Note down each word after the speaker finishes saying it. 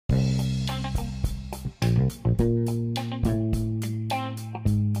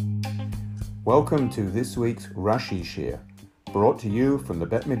Welcome to this week's Rashi Shir, brought to you from the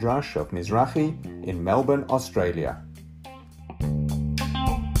Bet Midrash of Mizrahi in Melbourne, Australia.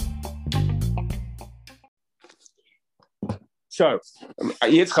 So,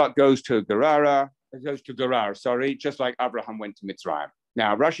 Yitzchak goes to Gerar, just like Abraham went to Mitzrayim.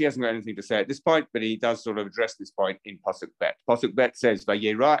 Now, Rashi hasn't got anything to say at this point, but he does sort of address this point in Pasuk Bet. Pasuk Bet says,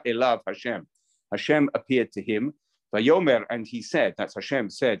 Vayera elav Hashem. Hashem appeaed to him, Vayomer, and he said, that's Hashem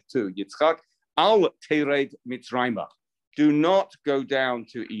said to Yitzchak, Al tered Mitzrayma. Do not go down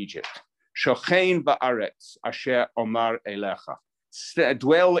to Egypt. Shochein ba'aretz asher omar elecha.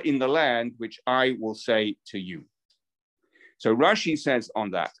 Dwell in the land which I will say to you. So Rashi says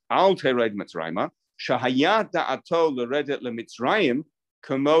on that, Al tered Mitzrayma, shahaya da'ato l'redet leMitzrayim,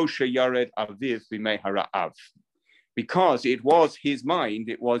 kamo sheyared aviv b'mei hara'av. Because it was his mind,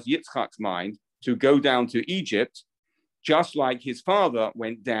 it was Yitzchak's mind, to go down to Egypt, just like his father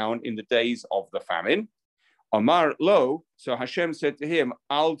went down in the days of the famine. Omar lo, so Hashem said to him,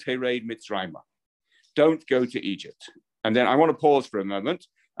 Al tered Mitzrayma. Don't go to Egypt. And then I want to pause for a moment,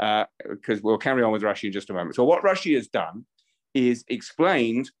 because we'll carry on with Rashi in just a moment. So what Rashi has done is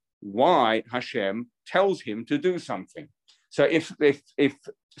explained why Hashem tells him to do something. So if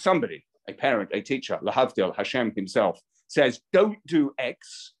somebody, a parent, a teacher, Lahavdil, Hashem himself, says, don't do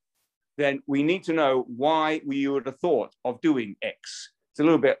X, then we need to know why we would have thought of doing X. It's a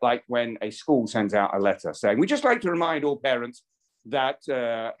little bit like when a school sends out a letter saying, we just like to remind all parents that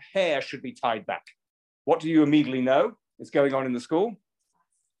hair should be tied back. What do you immediately know is going on in the school?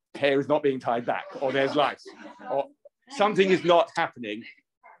 Hair is not being tied back, or there's lice, or something is not happening.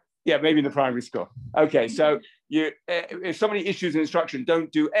 Yeah, maybe in the primary school. Okay, so if somebody issues an instruction,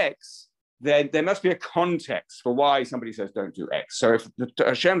 don't do X, then there must be a context for why somebody says don't do X. So if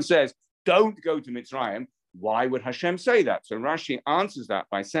Hashem says, don't go to Mitzrayim, why would Hashem say that? So Rashi answers that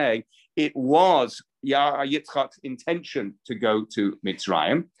by saying it was Yitzchak's intention to go to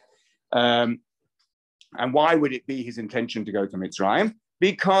Mitzrayim. And why would it be his intention to go to Mitzrayim?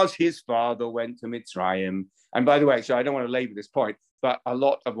 Because his father went to Mitzrayim. And by the way, so I don't want to labor this point, but a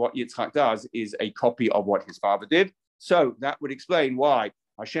lot of what Yitzchak does is a copy of what his father did. So that would explain why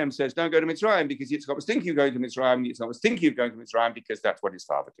Hashem says, don't go to Mitzrayim, because Yitzchak was thinking of going to Mitzrayim. Yitzchak was thinking of going to Mitzrayim because that's what his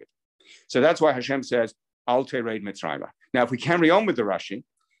father did. So that's why Hashem says, Al tered Mitzrayim. Now, if we carry on with the Rashi,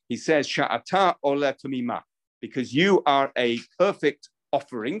 he says, Sha'ata ola tamima, because you are a perfect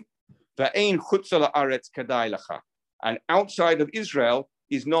offering. Va'ein chutza la'aretz kadai lacha. And outside of Israel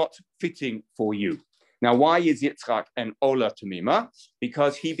is not fitting for you. Now, why is Yitzchak an ola tamima?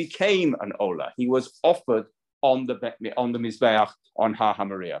 Because he became an ola. He was offered on the Mizbeach on Har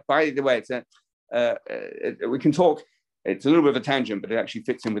HaMoriah. By the way, we can talk, it's a little bit of a tangent, but it actually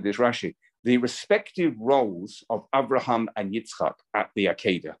fits in with this Rashi. The respective roles of Abraham and Yitzchak at the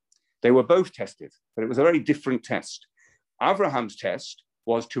Akedah, they were both tested, but it was a very different test. Abraham's test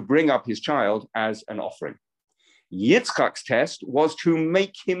was to bring up his child as an offering. Yitzchak's test was to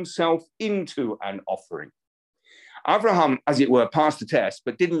make himself into an offering. Abraham, as it were, passed the test,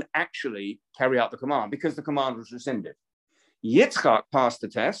 but didn't actually carry out the command because the command was rescinded. Yitzchak passed the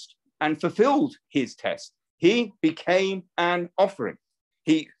test and fulfilled his test. He became an offering.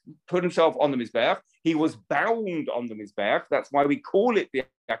 He put himself on the Mizbeach. He was bound on the Mizbeach. That's why we call it the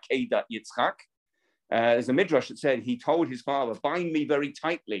Akedah Yitzchak. There's a midrash that said he told his father, bind me very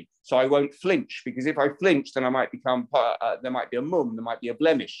tightly so I won't flinch, because if I flinch, then I might become, there might be a mum, there might be a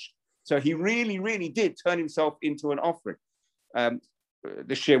blemish. So he really, really did turn himself into an offering.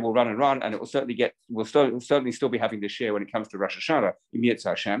 This year will run and run, and it will certainly we'll certainly still be having this year when it comes to Rosh Hashanah, in Yitz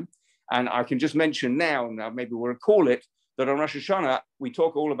Hashem. And I can just mention now maybe we'll recall it, that on Rosh Hashanah, we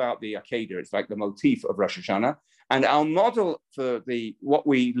talk all about the Akedah. It's like the motif of Rosh Hashanah. And our model for what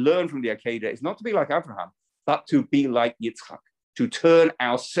we learn from the Akedah is not to be like Abraham, but to be like Yitzchak, to turn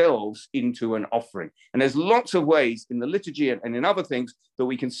ourselves into an offering. And there's lots of ways in the liturgy and in other things that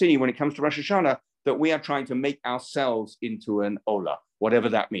we can see when it comes to Rosh Hashanah that we are trying to make ourselves into an Ola, whatever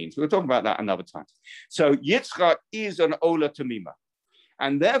that means. We'll talk about that another time. So Yitzchak is an Ola Tamima.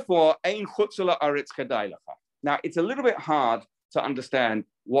 And therefore, Ein Chutzala Aretz Kadai Lacha. Now, it's a little bit hard to understand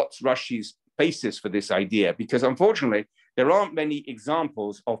what's Rashi's basis for this idea, because unfortunately, there aren't many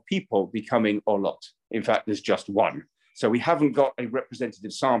examples of people becoming Olot. In fact, there's just one. So we haven't got a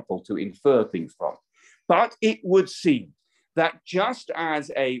representative sample to infer things from. But it would seem that just as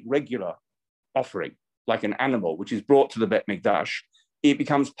a regular offering, like an animal, which is brought to the Beit Mikdash, it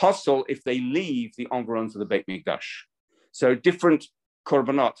becomes possible if they leave the environs of the Beit Mikdash. So different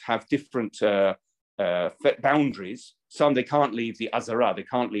korbanot have different boundaries. Some they can't leave the Azara, they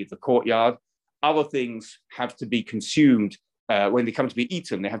can't leave the courtyard. Other things have to be consumed when they come to be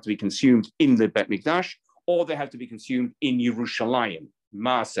eaten. They have to be consumed in the Bet Mikdash, or they have to be consumed in Yerushalayim.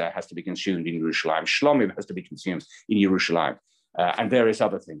 Masa has to be consumed in Yerushalayim. Shlomim has to be consumed in Yerushalayim, and various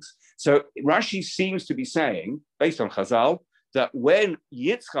other things. So Rashi seems to be saying, based on Chazal, that when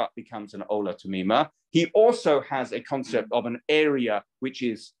Yitzchak becomes an Ola Tamima, he also has a concept of an area which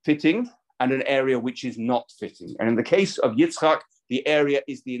is fitting and an area which is not fitting. And in the case of Yitzchak, the area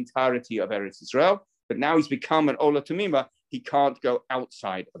is the entirety of Eretz Israel, but now he's become an Ola Tamima, he can't go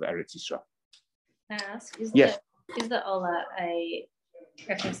outside of Eretz Israel. Can I ask, is the Ola a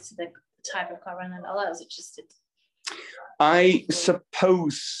reference to the type of Korban and Ola, or is it just I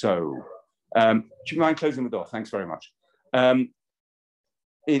suppose so. Do you mind closing the door? Thanks very much.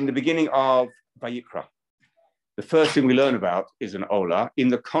 In the beginning of Vayikra, the first thing we learn about is an Ola in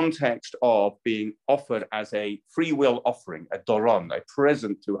the context of being offered as a free will offering, a doron, a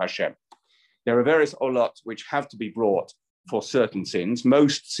present to Hashem. There are various Olot which have to be brought for certain sins.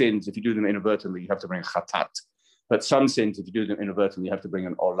 Most sins, if you do them inadvertently, you have to bring a chatat. But some sins, if you do them inadvertently, you have to bring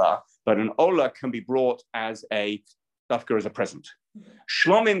an Ola. But an Ola can be brought as a dafka, as a present.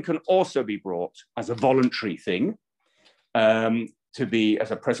 Shlomim can also be brought as a voluntary thing, to be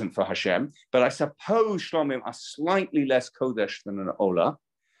as a present for Hashem. But I suppose Shlomim are slightly less kodesh than an Ola.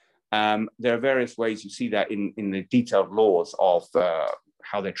 There are various ways you see that in the detailed laws of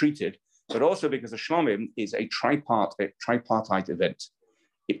how they're treated, but also because the Shlomim is a tripartite event.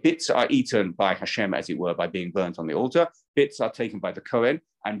 Bits are eaten by Hashem, as it were, by being burnt on the altar. Bits are taken by the Kohen,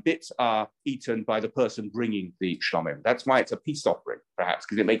 and bits are eaten by the person bringing the Shlomim. That's why it's a peace offering, perhaps,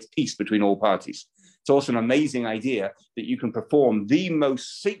 because it makes peace between all parties. It's also an amazing idea that you can perform the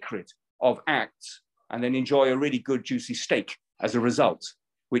most sacred of acts and then enjoy a really good, juicy steak as a result,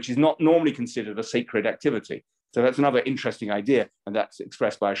 which is not normally considered a sacred activity. So that's another interesting idea, and that's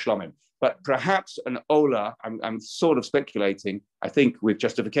expressed by a Shlomim. But perhaps an Ola, I'm sort of speculating, I think with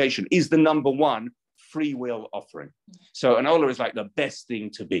justification, is the number one free will offering. So an Ola is like the best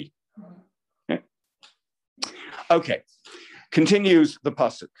thing to be. Okay, continues the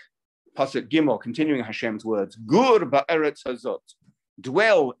Pasuk. Pasuk Gimel, continuing Hashem's words, Gur ba'eretz hazot,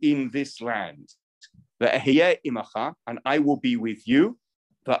 dwell in this land, ve'ehyeh imacha, and I will be with you,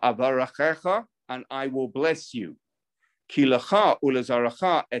 ve'avarachecha, and I will bless you. Ki lecha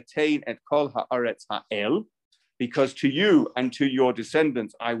ulezaracha etein et kol haaretz ha'el, because to you and to your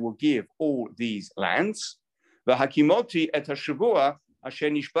descendants I will give all these lands. V'hakimoti et hashavua asher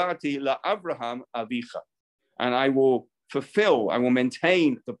nishba'ati la'Avraham avicha, and I will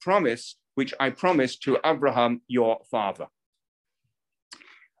maintain the promise which I promised to Abraham, your father.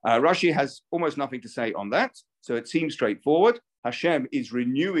 Rashi has almost nothing to say on that, so it seems straightforward. Hashem is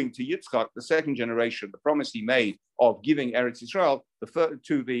renewing to Yitzchak, the second generation, the promise he made of giving Eretz Israel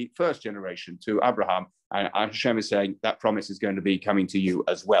to the first generation, to Abraham. And Hashem is saying that promise is going to be coming to you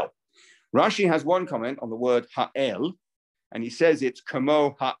as well. Rashi has one comment on the word ha'el, and he says it's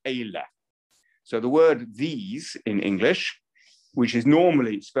kamo ha'ela. So the word these in English, which is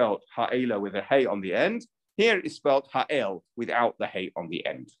normally spelled ha'ela with a hey on the end, here is spelled ha'el without the hey on the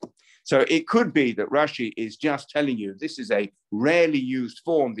end. So it could be that Rashi is just telling you this is a rarely used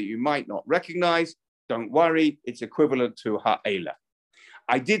form that you might not recognize. Don't worry, it's equivalent to ha'ela.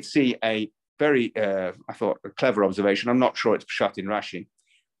 I did see a very, I thought, a clever observation. I'm not sure it's shut in Rashi,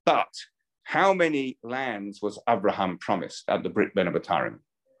 but how many lands was Abraham promised at the Brit Ben Abatarim?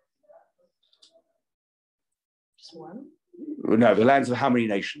 just one? No, the lands of how many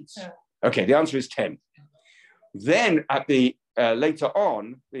nations? Oh. Okay, the answer is 10. Then at the later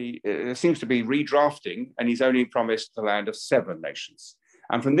on, there seems to be redrafting, and he's only promised the land of 7 nations.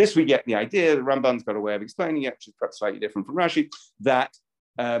 And from this, we get the idea, the Ramban's got a way of explaining it, which is perhaps slightly different from Rashi, that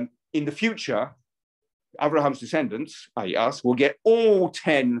in the future, Abraham's descendants, i.e. us, will get all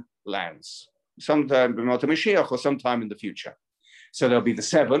 10 lands, sometime in Mashiach or sometime in the future. So there'll be the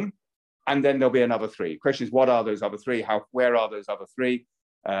 7, and then there'll be another 3. The question is, what are those other 3? Where are those other 3?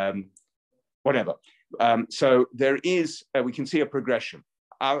 Whatever. So there is, we can see a progression.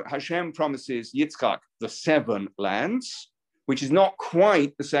 Hashem promises Yitzchak the 7 lands, which is not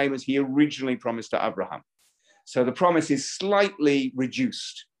quite the same as he originally promised to Abraham. So the promise is slightly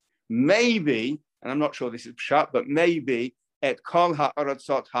reduced. Maybe, and I'm not sure this is pshat, but maybe et kol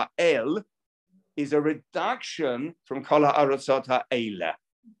ha'aratzot ha'el is a reduction from kol ha'aratzot ha'ela.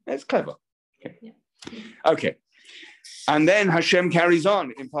 That's clever. Okay. Yeah. Okay. And then Hashem carries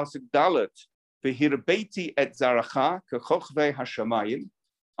on in Pasuk Dalet, V'hirbeiti et zaracha kechochvei hashamayim.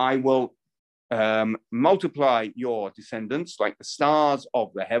 I will multiply your descendants like the stars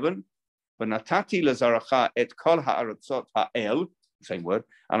of the heaven. V'natati lezaracha et kol ha'aratzot ha'el. same word,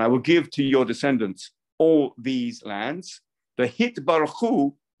 and I will give to your descendants all these lands. The hit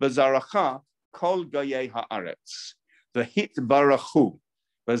barachu v'zaracha kol gayei haaretz. The hit barachu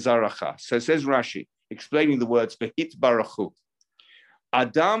v'zaracha. So says Rashi, explaining the words the hit barachu.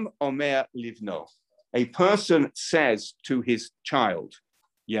 Adam omer livno. A person says to his child,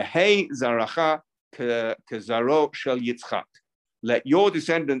 Yehei zaracha kezaro shel Yitzchak. Let your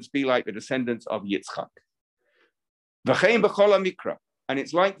descendants be like the descendants of Yitzchak. V'chein b'chol mikra. And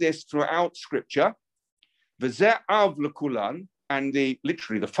it's like this throughout Scripture. V'zeh av l'kulan. And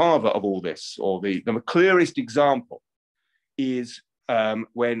literally the father of all this, or the clearest example, is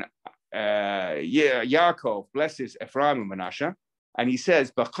when Yaakov blesses Ephraim and Manasseh, and he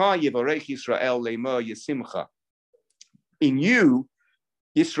says, B'cha yivarech Yisrael le'mer yisimcha. In you,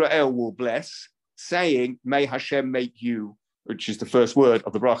 Israel will bless, saying, may Hashem make you, which is the first word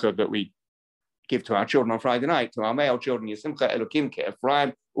of the bracha that we give to our children on Friday night, to our male children, Yisimcha Elokim ke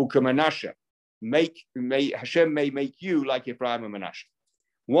Ephraim uke Manasseh. Hashem may make you like Ephraim and Manasseh.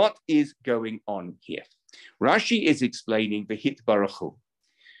 What is going on here? Rashi is explaining the hit barachu,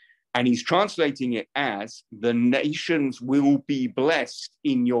 and he's translating it as the nations will be blessed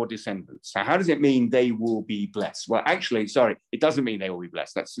in your descendants. Now, how does it mean they will be blessed? Well, actually, sorry, it doesn't mean they will be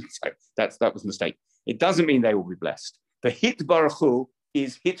blessed. That was a mistake. It doesn't mean they will be blessed. The hit barachu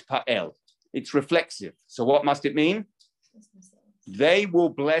is hit pa'el. It's reflexive. So what must it mean? They will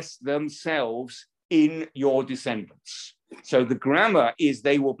bless themselves in your descendants. So the grammar is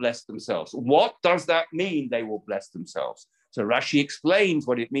they will bless themselves. What does that mean, they will bless themselves? So Rashi explains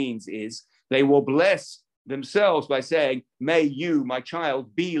what it means is they will bless themselves by saying, may you, my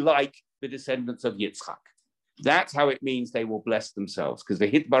child, be like the descendants of Yitzchak. That's how it means they will bless themselves. Because the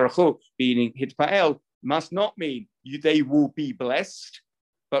hit barachu, meaning hit pa'el, must not mean they will be blessed,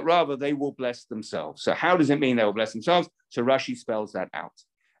 but rather they will bless themselves. So how does it mean they will bless themselves? So Rashi spells that out.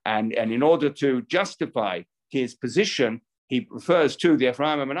 And in order to justify his position, he refers to the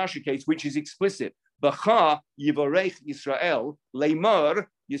Ephraim and Manasseh case, which is explicit. B'cha yivarech Yisrael, le'mar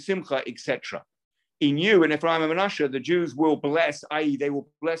yisimcha, etc. In you, in Ephraim and Manasseh, the Jews will bless, i.e. they will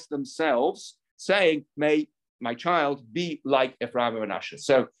bless themselves, saying, may my child be like Ephraim and Manasseh.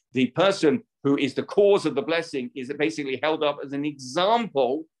 So the person who is the cause of the blessing is basically held up as an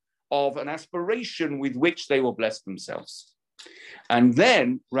example of an aspiration with which they will bless themselves. And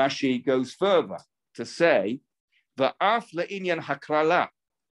then Rashi goes further to say, Va'af le'inyan hakrala,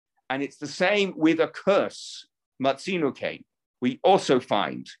 and it's the same with a curse, matzinu kain, we also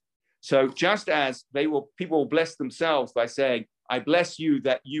find. So just as people will bless themselves by saying, I bless you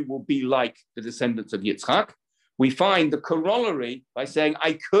that you will be like the descendants of Yitzchak, we find the corollary by saying,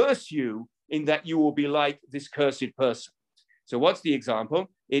 I curse you in that you will be like this cursed person. So what's the example?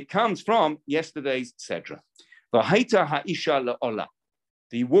 It comes from yesterday's Sedra. V'haita ha'isha le'ola,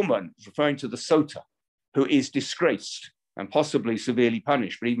 the woman, referring to the sota, who is disgraced and possibly severely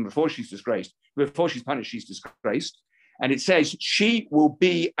punished, but even before she's punished, she's disgraced. And it says, she will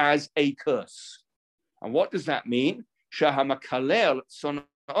be as a curse. And what does that mean? Shahamakalel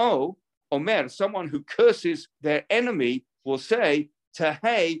son'o omer, someone who curses their enemy will say,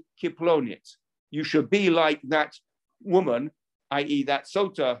 Tahei kiplonit, you should be like that woman, i.e. that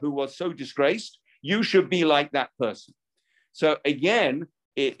sota who was so disgraced, you should be like that person. So again,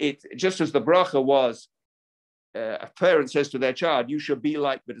 it just as the bracha was, a parent says to their child, you should be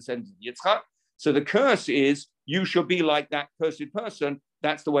like the descendants of Yitzchak. So the curse is, you should be like that cursed person.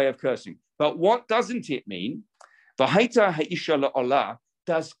 That's the way of cursing. But what doesn't it mean? V'haita ha'isha le'olah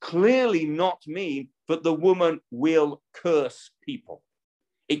does clearly not mean that the woman will curse people.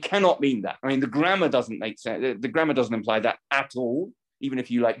 It cannot mean that. I mean, the grammar doesn't make sense. The grammar doesn't imply that at all, even if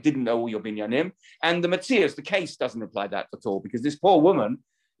you didn't know all your binyanim. And the Matthias, the case doesn't imply that at all, because this poor woman,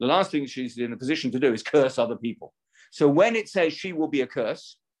 the last thing she's in a position to do is curse other people. So when it says she will be a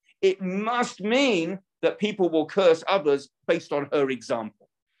curse, it must mean that people will curse others based on her example.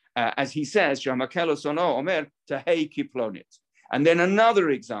 As he says, Shamakelo sono omer tahei kiplonit. And then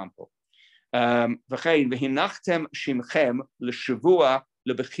another example, v'hinachtem shimchem l'shavua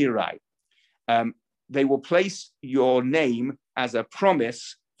lebechirai. They will place your name as a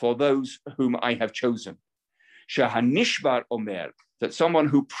promise for those whom I have chosen. Shahanishbar omer, that someone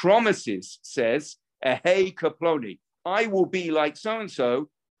who promises says, ehei kaploni, I will be like so-and-so,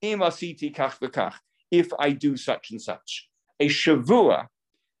 im asiti kach v'kach, if I do such and such. A shavua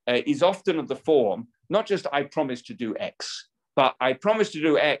is often of the form, not just I promise to do X, but I promise to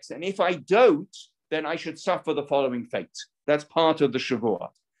do X, and if I don't, then I should suffer the following fate. That's part of the shavua.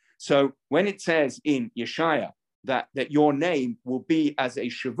 So when it says in Yeshaya that your name will be as a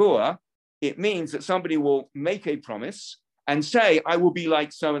shavua, it means that somebody will make a promise, and say, I will be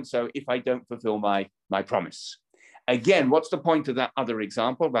like so-and-so if I don't fulfill my promise. Again, what's the point of that other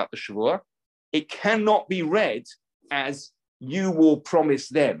example about the Shavua? It cannot be read as you will promise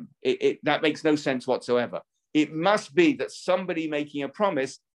them. That makes no sense whatsoever. It must be that somebody making a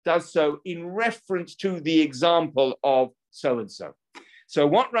promise does so in reference to the example of so-and-so. So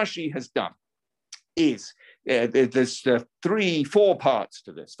what Rashi has done is, there's 3-4 parts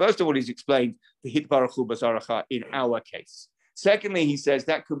to this. First of all, he's explained the Hitbaruchu B'Zaracha in our case. Secondly, he says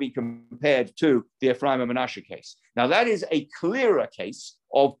that could be compared to the Ephraim and Menashe case. Now, that is a clearer case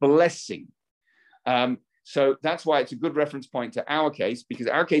of blessing. So that's why it's a good reference point to our case, because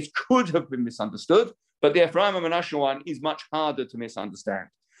our case could have been misunderstood, but the Ephraim and Menashe one is much harder to misunderstand.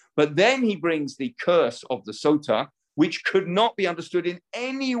 But then he brings the curse of the Sota, which could not be understood in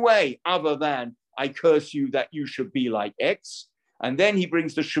any way other than, I curse you that you should be like X. And then he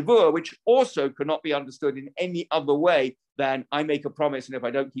brings the Shavua, which also cannot be understood in any other way than I make a promise, and if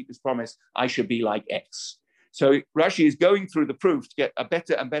I don't keep this promise, I should be like X. So Rashi is going through the proof to get a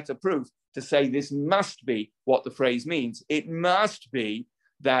better and better proof to say this must be what the phrase means. It must be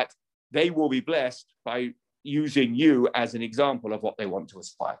that they will be blessed by using you as an example of what they want to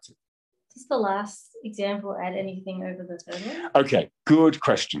aspire to. Does the last example add anything over the third one? Okay, good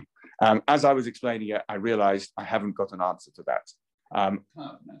question. As I was explaining it, I realized I haven't got an answer to that.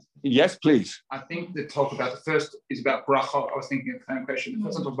 Yes, please. I think the talk about the first is about bracha. I was thinking of the same question. The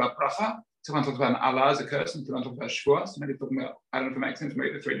first one talks about bracha. So one talks about an Allah as a curse, and one talks about shvua. So maybe talking about, I don't know if it makes sense,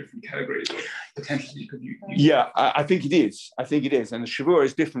 maybe the 3 different categories or potentially you could use. Yeah, I think it is. I think it is. And the shvua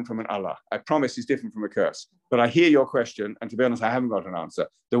is different from an Allah. A promise is different from a curse. But I hear your question, and to be honest, I haven't got an answer.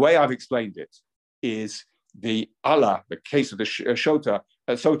 The way I've explained it is the Allah, the case of the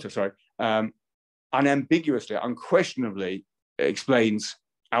Sota, unambiguously, unquestionably explains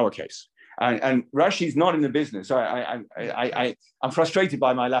our case. And Rashi's not in the business. I'm frustrated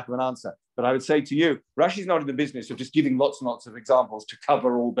by my lack of an answer, but I would say to you, Rashi's not in the business of just giving lots and lots of examples to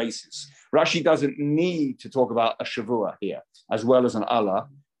cover all bases. Rashi doesn't need to talk about a Shavua here, as well as an Allah,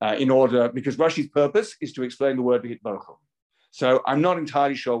 because Rashi's purpose is to explain the word B'hit Baruch Hu. So I'm not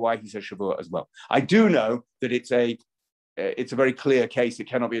entirely sure why he says Shavua as well. I do know that it's a very clear case. It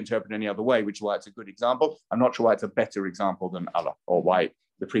cannot be interpreted any other way, which is why it's a good example. I'm not sure why it's a better example than Allah, or why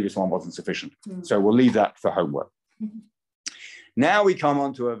the previous one wasn't sufficient. So we'll leave that for homework. Now we come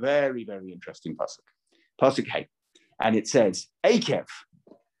on to a very, very interesting pasuk. Pasuk Hey. And it says, Akev,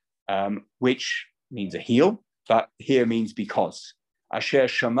 which means a heel, but here means because. Asher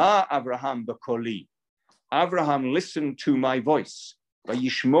Shama Avraham B'koli. Avraham listened to my voice.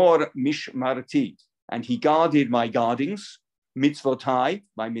 Vayishmor mishmarti. And he guarded my guardings. Mitzvotai,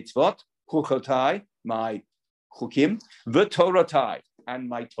 my mitzvot. Chuchotai, my chukim. V'toratai, and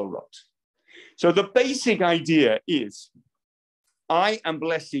my Torot. So the basic idea is, I am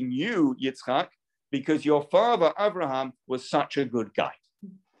blessing you, Yitzchak, because your father, Abraham, was such a good guy.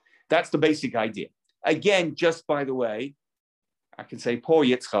 That's the basic idea. Again, just by the way, I can say poor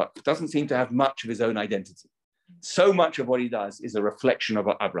Yitzchak doesn't seem to have much of his own identity. So much of what he does is a reflection of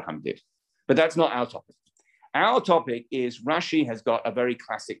what Abraham did. But that's not our topic. Our topic is Rashi has got a very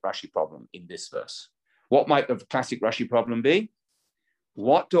classic Rashi problem in this verse. What might the classic Rashi problem be?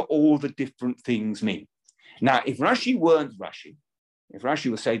 What do all the different things mean? Now, if Rashi weren't Rashi, if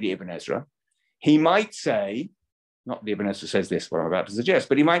Rashi would say the Ibn Ezra, he might say, not the Ibn Ezra says this, what I'm about to suggest,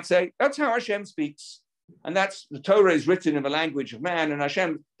 but he might say, that's how Hashem speaks. And that's, the Torah is written in the language of man, and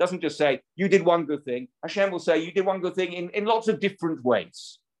Hashem doesn't just say, you did one good thing. Hashem will say, you did one good thing in lots of different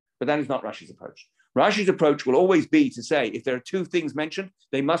ways. But that is not Rashi's approach. Rashi's approach will always be to say, if there are two things mentioned,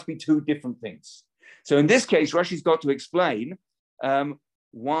 they must be two different things. So in this case, Rashi's got to explain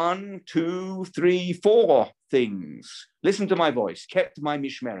 1, 2, 3, 4 things. Listen to my voice, kept my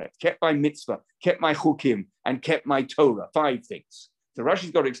mishmeret, kept my mitzvah, kept my chukim, and kept my Torah. 5 things. So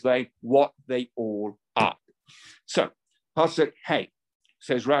Rashi's got to explain what they all are. So, Pasuk Hey,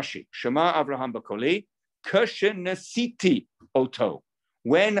 says Rashi, Shema Avraham B'koli, Keshenasiti Oto,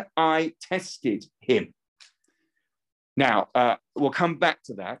 when I tested him. Now, we'll come back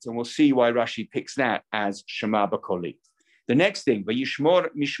to that, and we'll see why Rashi picks that as Shema B'koli. The next thing, Vayishmor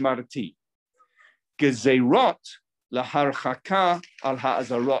mishmarti, gezerot laharchaka al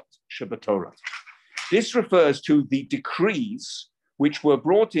ha'azarot shebatorah. This refers to the decrees which were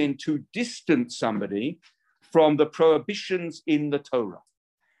brought in to distance somebody from the prohibitions in the Torah.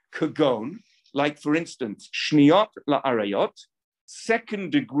 Kagon, like for instance, shniot la'arayot,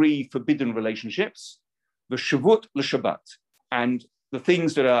 second degree forbidden relationships, the shavut l'shabbat, and the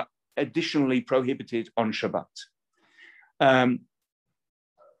things that are additionally prohibited on Shabbat.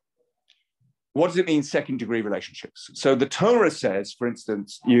 what does it mean, second degree relationships? So the Torah says, for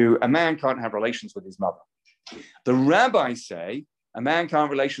instance, a man can't have relations with his mother. The rabbis say a man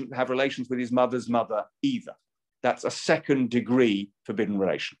can't have relations with his mother's mother either. That's a second degree forbidden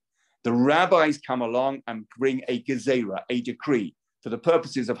relation. The rabbis come along and bring a gezerah, a decree, for the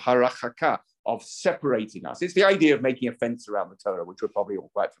purposes of harachaka, of separating us. It's the idea of making a fence around the Torah, which we're probably all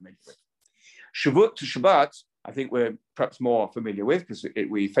quite familiar with. Shavuot to Shabbat, I think we're perhaps more familiar with because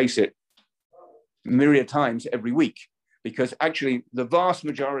we face it myriad times every week, because actually the vast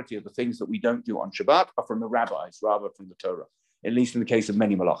majority of the things that we don't do on Shabbat are from the rabbis rather than from the Torah, at least in the case of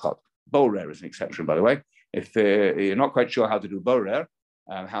many malachot. Borer is an exception, by the way. If you're not quite sure how to do borer,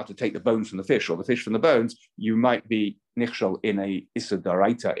 how to take the bones from the fish or the fish from the bones, you might be nichshol in a issa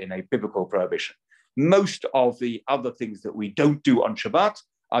d'oraita, in a biblical prohibition. Most of the other things that we don't do on Shabbat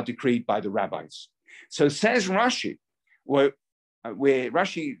are decreed by the rabbis. So says Rashi, where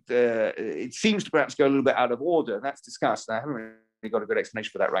Rashi, it seems to perhaps go a little bit out of order, and that's discussed. I haven't really got a good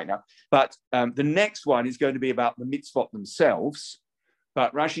explanation for that right now. But the next one is going to be about the mitzvot themselves.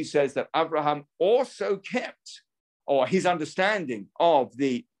 But Rashi says that Abraham also kept, or his understanding of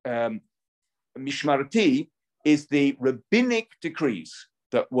the Mishmarti is the rabbinic decrees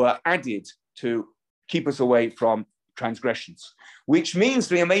that were added to keep us away from transgressions, which means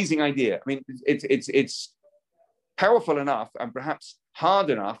the amazing idea. I mean, it's powerful enough and perhaps hard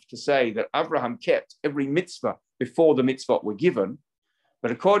enough to say that Abraham kept every mitzvah before the mitzvot were given.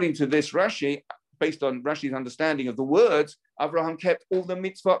 But according to this Rashi, based on Rashi's understanding of the words, Abraham kept all the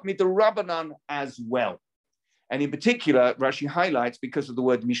mitzvot midrabanan as well. And in particular, Rashi highlights, because of the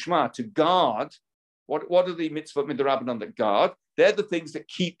word mishma, to guard. What are the mitzvot midrabanan that guard? They're the things that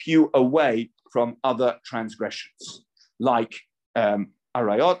keep you away from other transgressions, like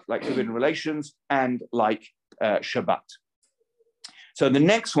arayot, like forbidden relations, and like Shabbat. So the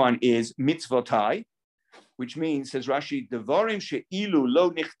next one is mitzvotai, which means, says Rashi, devarim she'ilu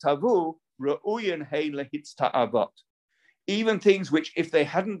lo nichtavu ra'uyin hei lehitzta'avot. Even things which, if they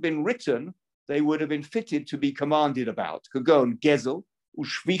hadn't been written, they would have been fitted to be commanded about. Kagon gezel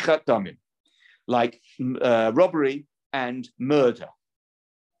ushvichat damim, like robbery and murder.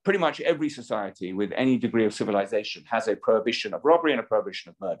 Pretty much every society with any degree of civilization has a prohibition of robbery and a prohibition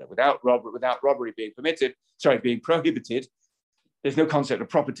of murder. Without robbery being prohibited, there's no concept of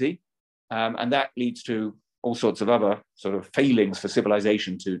property, and that leads to all sorts of other sort of failings for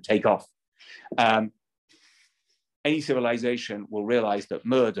civilization to take off. Any civilization will realize that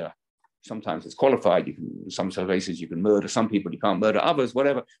murder, sometimes it's qualified. In some places you can murder some people, you can't murder others,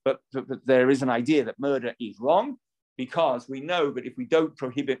 whatever. But there is an idea that murder is wrong, because we know that if we don't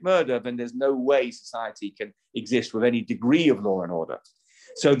prohibit murder, then there's no way society can exist with any degree of law and order.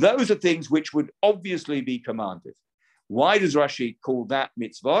 So those are things which would obviously be commanded. Why does Rashi call that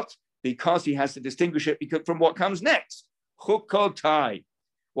mitzvot? Because he has to distinguish it from what comes next. Chukotai.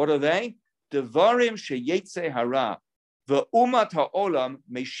 What are they? Devarim sheyetze hara ve'umat ha'olam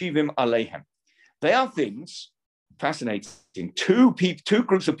meshivim aleihem. They are things, fascinating, two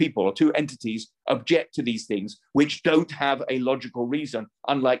groups of people or two entities object to these things which don't have a logical reason,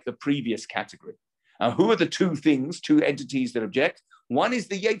 unlike the previous category. Who are the two entities that object? One is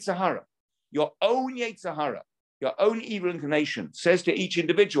the Yetzer Hara. Your own Yetzer Hara, your own evil inclination says to each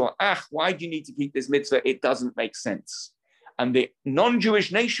individual, why do you need to keep this mitzvah? It doesn't make sense. And the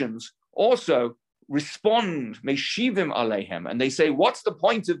non-Jewish nations also respond, meshivim aleihem, and they say, what's the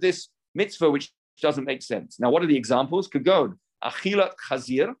point of this mitzvah which doesn't make sense? Now, what are the examples? Kagon, achilat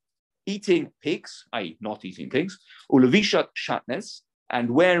chazir, eating pigs, i.e. not eating pigs, ulevishat shatnes, and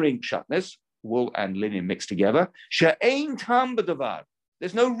wearing shatnes, wool and linen mixed together, she'ein tam b'davar,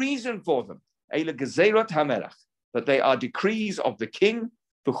 there's no reason for them, eila gezerat hamelach, but they are decrees of the king,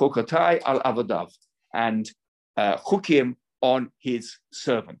 v'chukotai al avadav, and chukim on his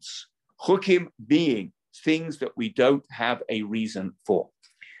servants. Chukim being things that we don't have a reason for.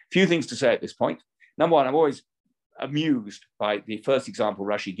 Few things to say at this point. Number one, I'm always amused by the first example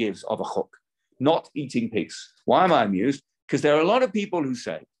Rashi gives of a chuk, not eating pigs. Why am I amused? Because there are a lot of people who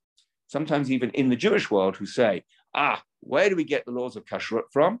say, sometimes even in the Jewish world, who say, where do we get the laws of kashrut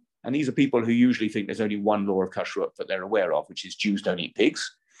from? And these are people who usually think there's only one law of kashrut that they're aware of, which is Jews don't eat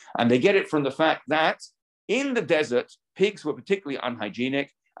pigs. And they get it from the fact that in the desert, pigs were particularly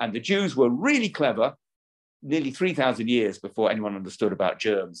unhygienic, and the Jews were really clever, nearly 3,000 years before anyone understood about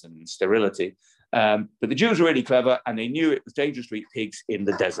germs and sterility. But the Jews were really clever, and they knew it was dangerous to eat pigs in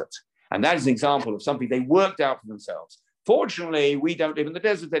the desert. And that is an example of something they worked out for themselves. Fortunately, we don't live in the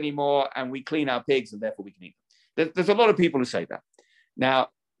desert anymore, and we clean our pigs, and therefore we can eat them. There's a lot of people who say that. Now,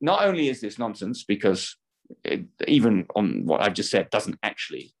 not only is this nonsense, because even on what I've just said, doesn't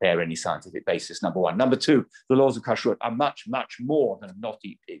actually bear any scientific basis, number one. Number two, the laws of kashrut are much, much more than not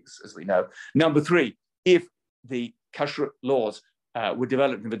eat pigs, as we know. Number three, if the kashrut laws were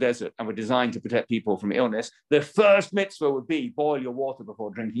developed in the desert and were designed to protect people from illness, the first mitzvah would be boil your water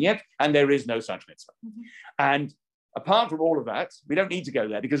before drinking it, and there is no such mitzvah. And apart from all of that, we don't need to go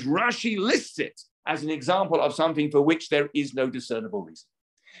there because Rashi lists it as an example of something for which there is no discernible reason.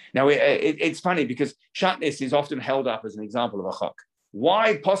 Now, it's funny because shatnez is often held up as an example of a chok.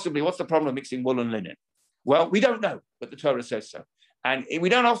 Why possibly? What's the problem of mixing wool and linen? Well, we don't know, but the Torah says so. And we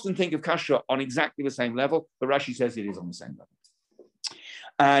don't often think of kashrut on exactly the same level, but Rashi says it is on the same level.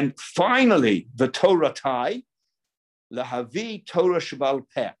 And finally, the Torah tie, lahavi Torah Shabal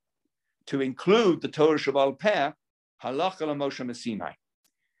Peh, to include the Torah Shabal Peh, halacha l'Moshe Messinai.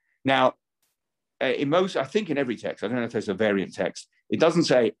 Now, in most, I think in every text, I don't know if there's a variant text, it doesn't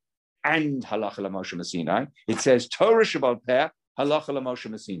say, and halacha l'Moshe Messinai. It says, Torah Shabal Peh, halacha l'Moshe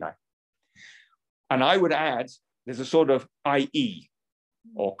Messinai. And I would add, there's a sort of i.e.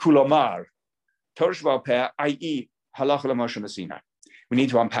 or kulomar, Torah Shabal Peh, i.e. halacha l'Moshe Messinai. We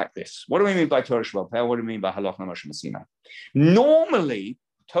need to unpack this. What do we mean by Torah Shabal Peh? What do we mean by halacha l'Moshe Messinai? Normally,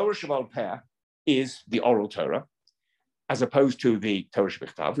 Torah Shabal Peh is the oral Torah, as opposed to the Torah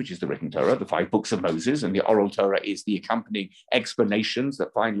Shebechtav, which is the written Torah, the 5 books of Moses, and the oral Torah is the accompanying explanations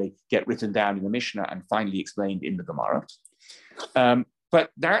that finally get written down in the Mishnah and finally explained in the Gemara. But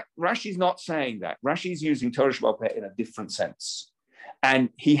that Rashi's not saying that. Rashi's using Torah Shabal Peh in a different sense. And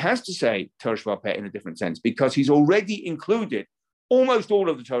he has to say Torah Shabal Peh in a different sense because he's already included almost all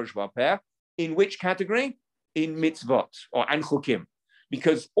of the Torah Shabal Peh in which category? In mitzvot or anchukim.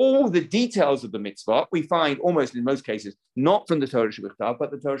 Because all the details of the mitzvah we find almost in most cases not from the Torah Shebechtav, but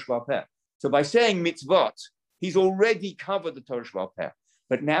the Torah Shabal Peh. So by saying mitzvot, he's already covered the Torah Shabal Peh.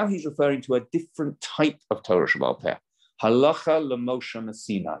 But now he's referring to a different type of Torah Shabal Peh, halacha l'Moshe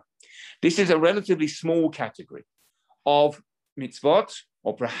Messinai. This is a relatively small category of mitzvot,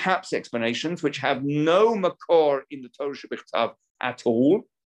 or perhaps explanations, which have no makor in the Torah Shebechtav at all.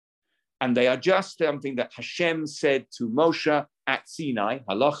 And they are just something that Hashem said to Moshe at Sinai,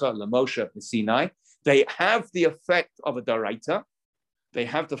 halacha l'Moshe Messinai. They have the effect of a daraita. They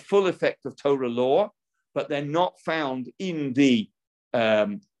have the full effect of Torah law, but they're not found in the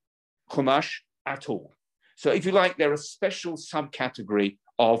Chumash at all. So if you like, they're a special subcategory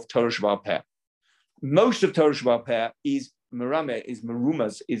of Torah Shabal Peh. Most of Torah Shabal Peh is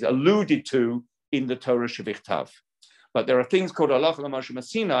merumas, is alluded to in the Torah Shebechtav. But there are things called halacha l'Moshe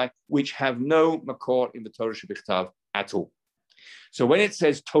Messinai which have no makor in the Torah Shebechtav at all. So when it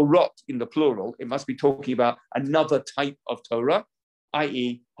says Torot in the plural, it must be talking about another type of Torah,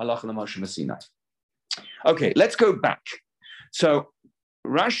 i.e. halacha l'Moshe Messinai. Okay, let's go back. So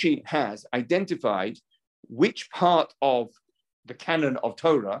Rashi has identified which part of the canon of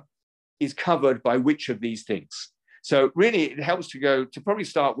Torah is covered by which of these things. So really it helps to probably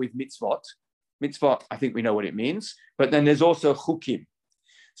start with mitzvot. Mitzvot, I think we know what it means, but then there's also chukim.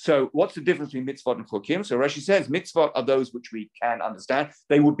 So what's the difference between mitzvot and chukim? So Rashi says mitzvot are those which we can understand.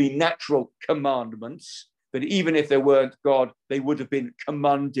 They would be natural commandments, but even if there weren't God, they would have been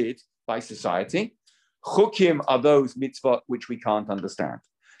commanded by society. Chukim are those mitzvot which we can't understand.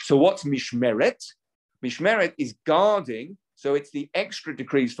 So what's mishmeret? Mishmeret is guarding. So it's the extra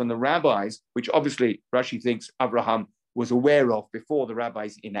decrees from the rabbis, which obviously Rashi thinks Abraham was aware of before the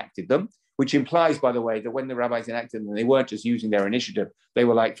rabbis enacted them, which implies, by the way, that when the rabbis enacted them, they weren't just using their initiative. They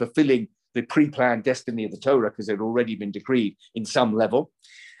were like fulfilling the pre-planned destiny of the Torah because it had already been decreed in some level.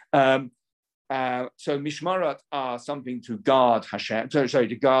 So mishmarat are something to guard Hashem,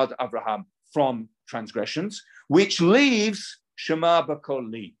 to guard Abraham from transgressions, which leaves Shema b'kol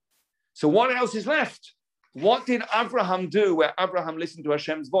li. So what else is left? What did Abraham do where Abraham listened to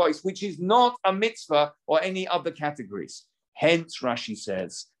Hashem's voice, which is not a mitzvah or any other categories? Hence, Rashi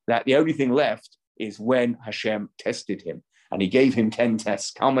says that the only thing left is when Hashem tested him. And he gave him 10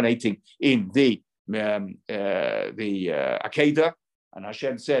 tests, culminating in the Akedah. And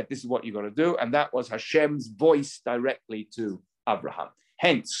Hashem said, this is what you got to do. And that was Hashem's voice directly to Abraham.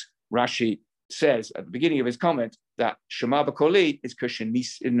 Hence, Rashi says at the beginning of his comment that Shema b'koli is kushin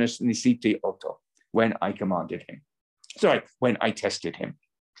nisiti oto, when I commanded him. Sorry, when I tested him.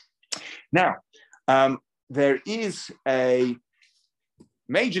 Now, there is a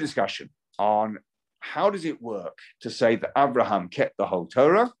major discussion on how does it work to say that Abraham kept the whole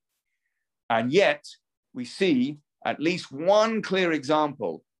Torah, and yet we see at least one clear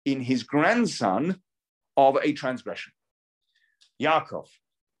example in his grandson of a transgression. Yaakov.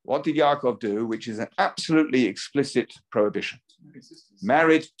 What did Yaakov do, which is an absolutely explicit prohibition?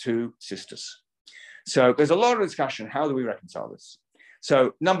 Married two sisters. So there's a lot of discussion. How do we reconcile this?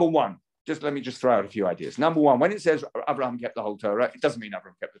 So number one, let me throw out a few ideas. Number one, when it says Abraham kept the whole Torah, it doesn't mean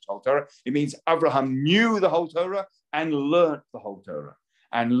Abraham kept the whole Torah. It means Abraham knew the whole Torah and learned the whole Torah.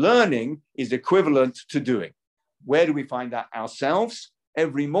 And learning is equivalent to doing. Where do we find that ourselves?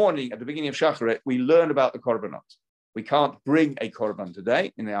 Every morning at the beginning of Shacharit, we learn about the Korbanot. We can't bring a Korban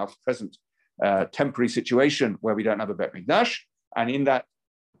today in our present temporary situation where we don't have a Bet Mikdash. And in that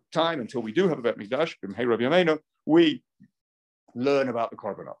time, until we do have a Bet Mikdash, we learn about the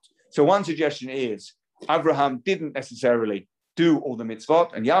Korbanot. So one suggestion is Abraham didn't necessarily do all the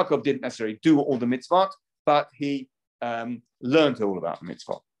mitzvot, and Yaakov didn't necessarily do all the mitzvot, but he learned all about the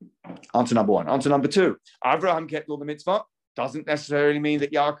mitzvot. Answer number one. Answer number two, Abraham kept all the mitzvot. Doesn't necessarily mean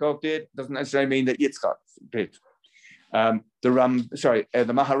that Yaakov did. Doesn't necessarily mean that Yitzchak did. The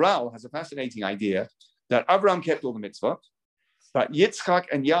Maharal has a fascinating idea that Abraham kept all the mitzvot, but Yitzchak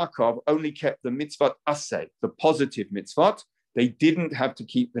and Yaakov only kept the mitzvot aseh, the positive mitzvot. They didn't have to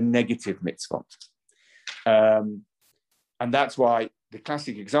keep the negative mitzvot. And that's why the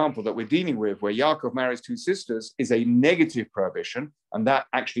classic example that we're dealing with, where Yaakov marries two sisters, is a negative prohibition, and that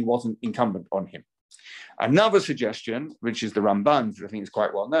actually wasn't incumbent on him. Another suggestion, which is the Ramban, which I think is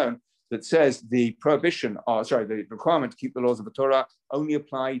quite well known, that says the requirement to keep the laws of the Torah only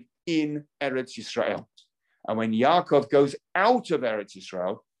applied in Eretz Yisrael. And when Yaakov goes out of Eretz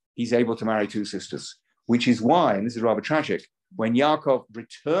Yisrael, he's able to marry two sisters, which is why, and this is rather tragic, when Yaakov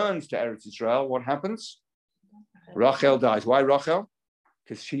returns to Eretz Yisrael, what happens? Rachel dies. Why Rachel?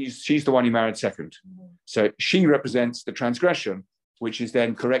 Because she's the one he married second. So she represents the transgression, which is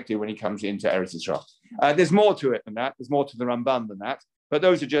then corrected when he comes into Eretz Yisrael. There's more to it than that. There's more to the Ramban than that. But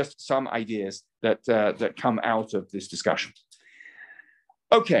those are just some ideas that come out of this discussion.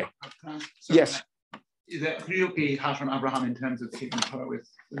 Okay. So yes. Could you be harsh on Abraham in terms of keeping Torah with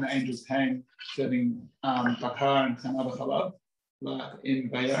when the angels came, serving bakar and some other halal, like in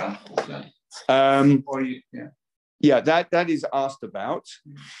Bayera? That is asked about.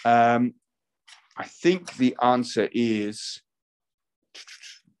 I think the answer is.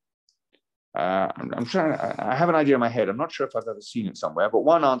 I'm trying. I have an idea in my head. I'm not sure if I've ever seen it somewhere, but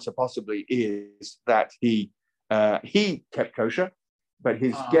one answer possibly is that he kept kosher, but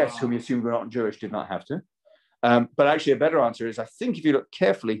his guests, whom he assumed were not Jewish, did not have to. But actually, a better answer is, I think if you look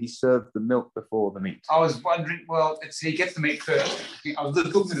carefully, he served the milk before the meat. I was wondering. Well, he gets the meat first. I was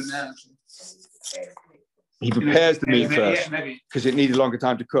looking at it now. He prepares the meat first because it needed a longer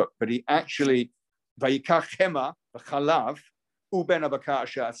time to cook. But he actually, vayikach chema v'chalav uben abakar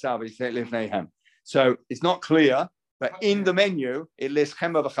she'asav v'lifneihem. So it's not clear, but in the menu it lists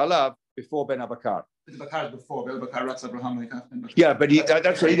chema v'chalav before ben abakar. Yeah, but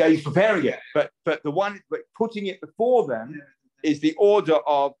that's what he's preparing it. But putting it before them is the order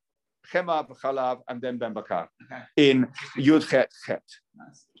of chema v'chalav and then ben bakar in Yud Chet Chet.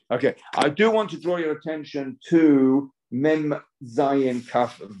 Nice. Okay, I do want to draw your attention to Mem Zayin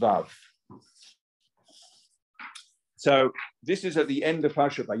Kaf Vav. So this is at the end of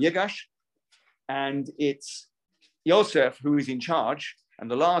Parshat Vayigash, and it's Yosef who is in charge. And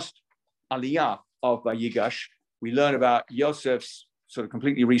the last aliyah of Vayigash, we learn about Yosef's sort of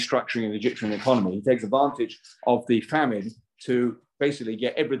completely restructuring of the Egyptian economy. He takes advantage of the famine to basically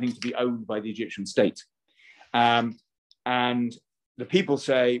get everything to be owned by the Egyptian state. And the people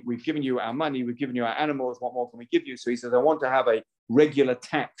say, we've given you our money, we've given you our animals, what more can we give you? So he says, I want to have a regular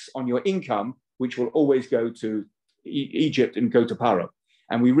tax on your income, which will always go to Egypt and go to Paro.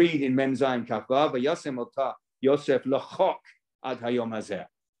 And we read in Mem Zayin Kaf Vav, Yosef lachok ad hayom hazeh.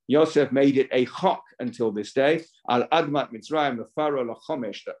 Yosef made it a chok until this day. Al admat Mitzrayim lefaro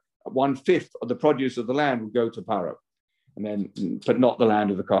lachomesh. 1/5 of the produce of the land would go to Paro, and then, but not the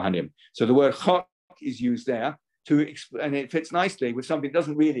land of the Kohanim. So the word chok is used there and it fits nicely with something that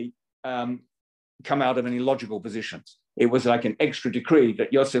doesn't really come out of any logical position. It was like an extra decree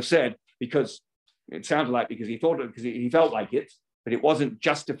that Yosef said because it sounded like because he thought it, because he felt like it, but it wasn't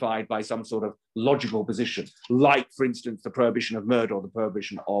justified by some sort of logical position, like, for instance, the prohibition of murder or the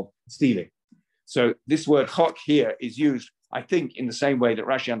prohibition of stealing. So this word chok here is used, I think, in the same way that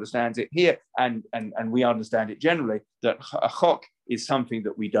Rashi understands it here, and we understand it generally, that a chok is something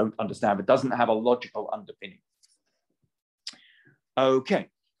that we don't understand, but doesn't have a logical underpinning. Okay.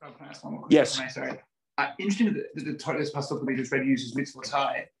 Can I ask one more question? Yes. Sorry. Interesting that the this pasuk that we just read uses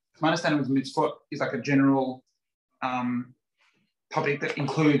mitzvotai. My understanding was mitzvot is like a general topic that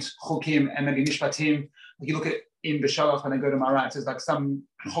includes chokim and maybe mishpatim. Like you look at in Beshalach when they go to Marat, it says like some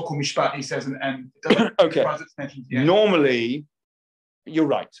chokum mishpat, he says, and it doesn't. Okay. Normally, you're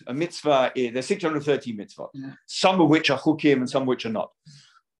right. A mitzvah, there's 630 mitzvot, some of which are chukim and some of which are not.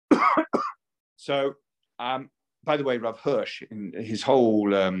 So By the way, Rav Hirsch, in his whole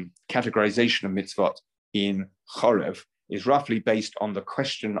categorization of mitzvot in Chorev, is roughly based on the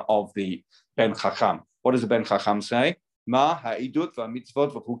question of the Ben Chacham. What does the Ben Chacham say? Ma ha'idut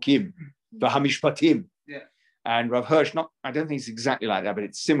v'mitzvot v'chukim v'hamishpatim. And Rav Hirsch, I don't think it's exactly like that, but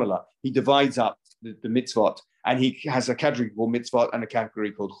it's similar. He divides up the mitzvot, and he has a category called mitzvot and a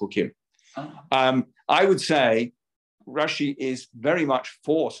category called chukim. I would say Rashi is very much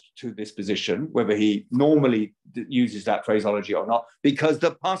forced to this position, whether he normally uses that phraseology or not, because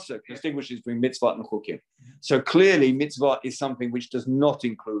the pasuk distinguishes between mitzvot and chukim. So clearly, mitzvot is something which does not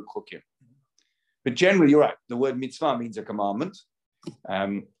include chukim. But generally, you're right. The word mitzvah means a commandment.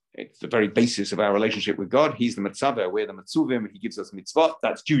 It's the very basis of our relationship with God. He's the mitzvah, we're the mitzuvim, he gives us mitzvot.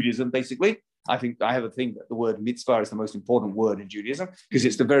 That's Judaism, basically. I have a thing that the word mitzvah is the most important word in Judaism because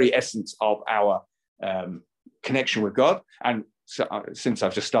it's the very essence of our connection with God. And so, since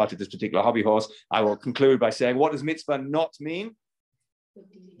I've just started this particular hobby horse, I will conclude by saying, what does mitzvah not mean?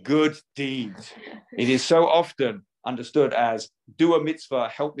 Good deed. It is so often understood as do a mitzvah,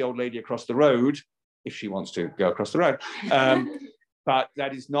 help the old lady across the road, if she wants to go across the road. But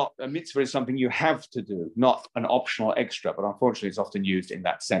that is not, a mitzvah is something you have to do, not an optional extra, but unfortunately it's often used in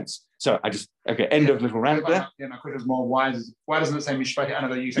that sense. So end of little rant there. Yeah, my question is more, why doesn't it say mishpat? I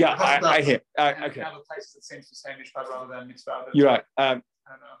know that you say I hear. Okay. In other places it seems to say mishpat rather than mitzvah. You're right. I don't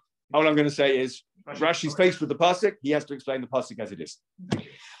know. All I'm going to say is, Rashi's faced with the pasuk, he has to explain the pasuk as it is.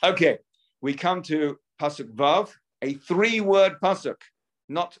 Okay, we come to pasuk Vav, a 3-word pasuk,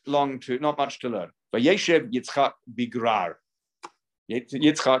 not much to learn. Vayeshev Yitzchak bigrar.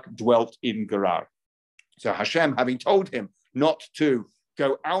 Yitzchak dwelt in Gerar. So Hashem, having told him not to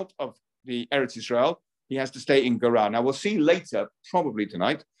go out of the Eretz Israel, he has to stay in Gerar. Now we'll see later, probably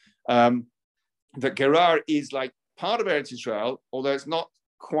tonight, that Gerar is like part of Eretz Israel, although it's not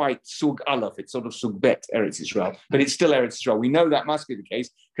quite Sug Aleph, it's sort of Sug Bet Eretz Israel, but it's still Eretz Israel. We know that must be the case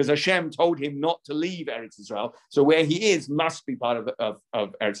because Hashem told him not to leave Eretz Israel. So where he is must be part of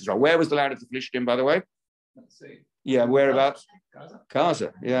Eretz Israel. Where was the land of the Philistine, by the way? Let's see. Yeah, whereabouts?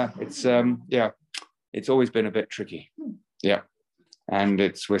 Gaza. Yeah, it's always been a bit tricky. Yeah, and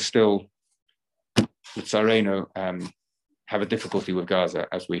we're still with Sareno have a difficulty with Gaza,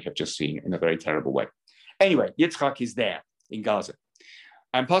 as we have just seen in a very terrible way. Anyway, Yitzchak is there in Gaza,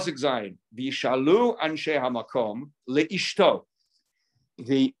 and pasuk Zayin, V'yishalu anshe hamakom leishto.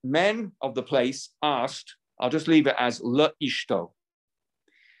 The men of the place asked. I'll just leave it as leishto.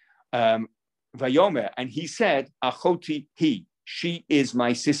 Vayomer, and he said, Achoti he, she is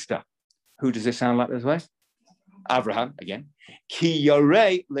my sister. Who does this sound like this way? Abraham, again. Ki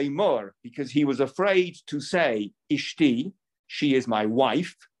yarei lemor, because he was afraid to say, Ishti, she is my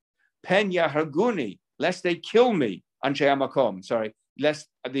wife. Pen yaharguni, lest they kill me. Anshe hamakom, sorry, lest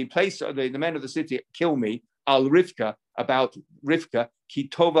the men of the city kill me. Al Rivka, about Rivka, ki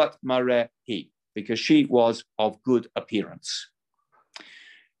tovat mareh he, because she was of good appearance.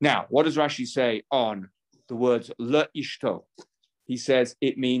 Now, what does Rashi say on the words le ishto? He says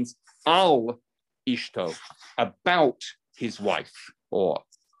it means al ishto, about his wife, or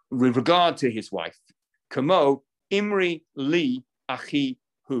with regard to his wife. Kamo imri li achi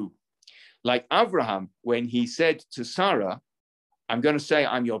hu. Like Abraham, when he said to Sarah, I'm going to say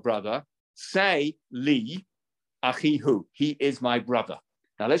I'm your brother, say li achi hu, he is my brother.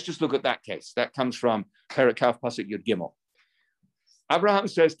 Now let's just look at that case. That comes from Perek Kaf Pasuk Yud Gimel. Abraham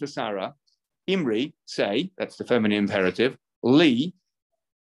says to Sarah, Imri, say, that's the feminine imperative, li,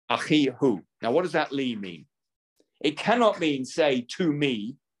 achi hu. Now, what does that li mean? It cannot mean, say, to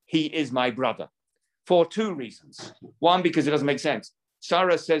me, he is my brother, for 2 reasons. One, because it doesn't make sense.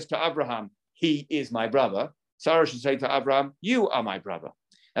 Sarah says to Abraham, he is my brother. Sarah should say to Abraham, you are my brother.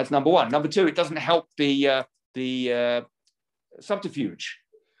 That's number 1. Number 2, it doesn't help the subterfuge.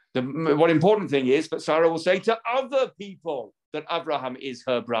 What important thing is, but Sarah will say to other people that Abraham is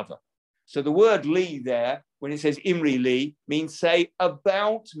her brother. So the word li there, when it says imri li, means say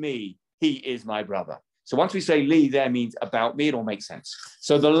about me, he is my brother. So once we say li there means about me, it all makes sense.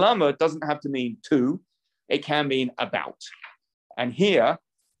 So the lama doesn't have to mean to, it can mean about. And here,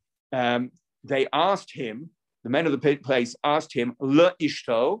 they asked him, the men of the place asked him, le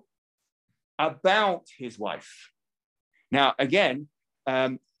ishto, about his wife. Now, again,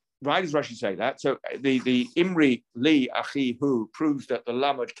 why does Rashi say that? So the Imri li achi hu proves that the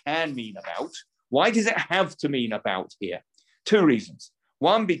Lamed can mean about. Why does it have to mean about here? 2 reasons.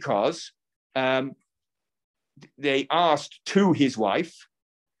 One, because they asked to his wife,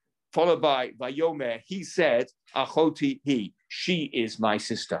 followed by Vayomer, he said, Achoti he, she is my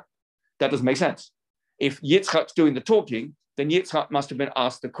sister. That doesn't make sense. If Yitzchak's doing the talking, then Yitzchak must have been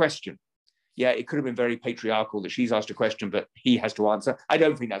asked the question. yeah, it could have been very patriarchal that she's asked a question, but he has to answer. I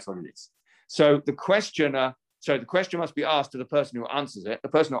don't think that's what it is. So the question must be asked to the person who answers it. The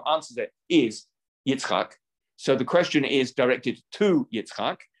person who answers it is Yitzchak. So the question is directed to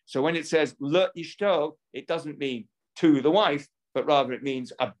Yitzchak. So when it says le ishto, it doesn't mean to the wife, but rather it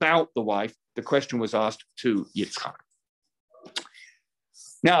means about the wife. The question was asked to Yitzchak.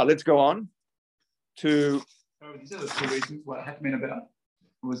 Now let's go on to. These are the two reasons what it had been about.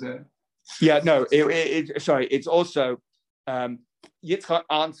 Was it? Yeah, no. It's also Yitzchak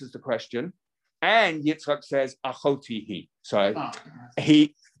answers the question, and Yitzchak says achoti hi. So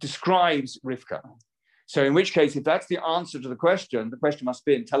he describes Rivka. So in which case, if that's the answer to the question must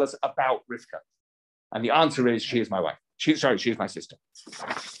be, tell us about Rivka. And the answer is, she is my wife. She is my sister.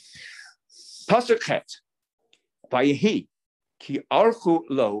 Pasuk Chet, Vayehi, ki archu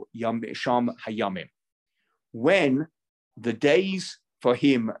lo sham hayamim. When the days for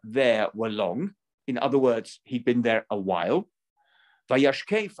him there were long, in other words, he'd been there a while,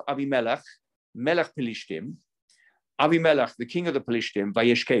 Vayashkef Avimelech, Melech Pelishtim, Avimelech, the king of the Pelishtim,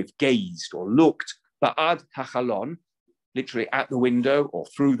 Vayashkef, gazed or looked, Ba'ad hachalon, literally at the window or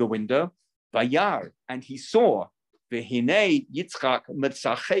through the window, Vayar, and he saw, Vehinei Yitzchak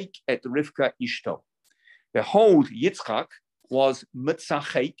metzachek et Rivka ishto. Behold, Yitzchak was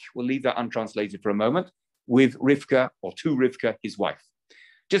metzachek, we'll leave that untranslated for a moment, with Rivka, or to Rivka, his wife.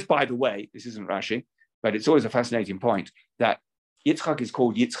 Just by the way, this isn't Rashi, but it's always a fascinating point that Yitzchak is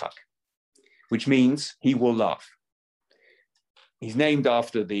called Yitzchak, which means he will laugh. He's named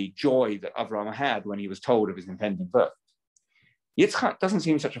after the joy that Avraham had when he was told of his impending birth. Yitzchak doesn't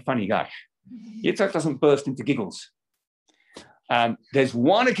seem such a funny guy. Yitzchak doesn't burst into giggles. There's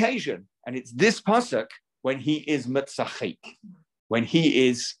one occasion, and it's this pasuk, when he is metzachek, when he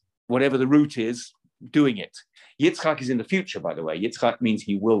is, whatever the root is, doing it. Yitzchak is in the future, by the way. Yitzchak means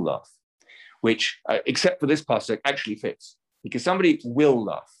he will laugh, which, except for this pasuk, actually fits, because somebody will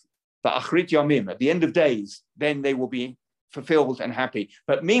laugh. But achrit yamim, at the end of days, then they will be fulfilled and happy.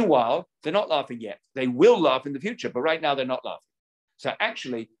 But meanwhile, they're not laughing yet. They will laugh in the future, but right now they're not laughing. So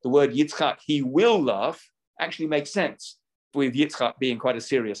actually, the word Yitzchak, he will laugh, actually makes sense, with Yitzchak being quite a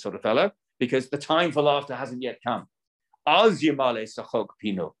serious sort of fellow, because the time for laughter hasn't yet come. Az yimale sachok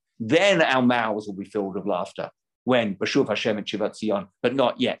pino. Then our mouths will be filled with laughter. When? B'shuv Hashem et Shivat Zion, but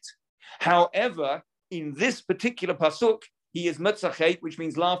not yet. However, in this particular pasuk, he is metzachek, which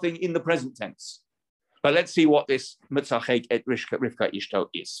means laughing in the present tense. But let's see what this metzachek et Rivka ishto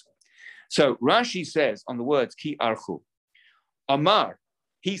is. So Rashi says on the words ki archu, Amar,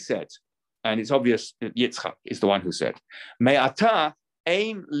 he said, and it's obvious that Yitzchak is the one who said, Me'ata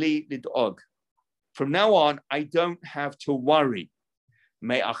ein li lid'og. From now on, I don't have to worry.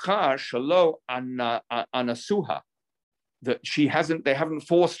 Me'achar shalo anasuha, that they haven't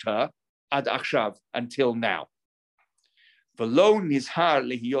forced her ad achshav, until now. V'lo nizhar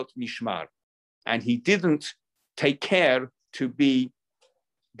lehiyot mishmar, and he didn't take care to be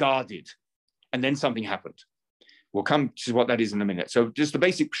guarded. And then something happened. We'll come to what that is in a minute. So just the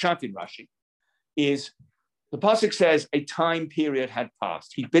basic pshat in Rashi is, the pasuk says a time period had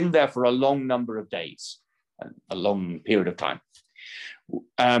passed. He'd been there for a long number of days, a long period of time.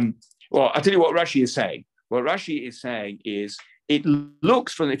 Well, I'll tell you what Rashi is saying. What Rashi is saying is, it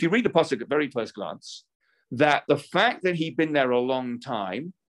looks from, if you read the pasuk at very first glance, that the fact that he'd been there a long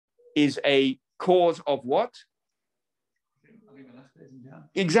time is a cause of what?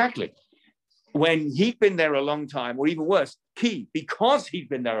 Exactly. When he'd been there a long time, or even worse, because he'd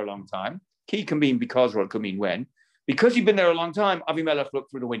been there a long time, ki can mean because, or it could mean when, because he'd been there a long time, Avimelech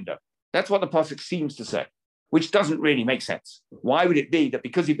looked through the window. That's what the pasuk seems to say, which doesn't really make sense. Why would it be that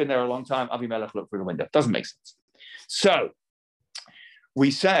because he'd been there a long time, Avimelech looked through the window? Doesn't make sense. So we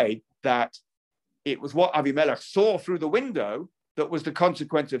say that it was what Avimelech saw through the window that was the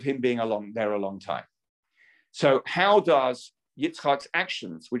consequence of him being there a long time. So how does Yitzchak's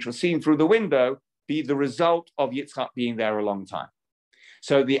actions, which were seen through the window, be the result of Yitzchak being there a long time?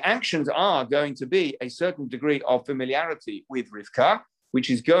 So the actions are going to be a certain degree of familiarity with Rivka, which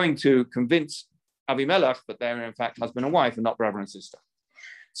is going to convince Avimelech that they're in fact husband and wife and not brother and sister.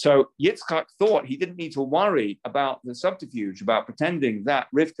 So Yitzchak thought he didn't need to worry about the subterfuge, about pretending that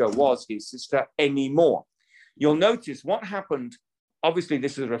Rivka was his sister anymore. You'll notice what happened. Obviously,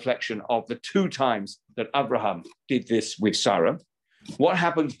 this is a reflection of the two times that Abraham did this with Sarah. What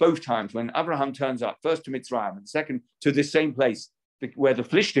happens both times when Abraham turns up, first to Mitzrayim and second to this same place where the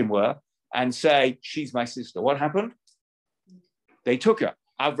Philistine were, and say, she's my sister? What happened? They took her.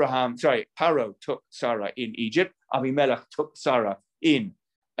 Paro took Sarah in Egypt. Abimelech took Sarah in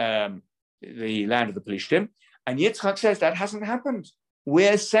the land of the Philistine. And Yitzchak says that hasn't happened.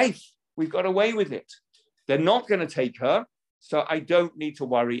 We're safe. we've got away with it. They're not going to take her, so I don't need to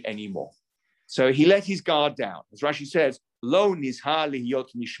worry anymore. So he let his guard down. As Rashi says, Lo nizhar lihiyot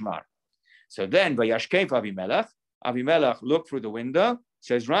nishmar. So then, Vayashkev Avimelech, Avimelech looked through the window,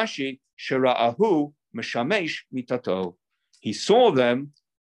 says Rashi, Shera'ahu meshamesh mitato. He saw them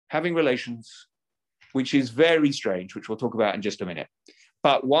having relations, which is very strange, which we'll talk about in just a minute.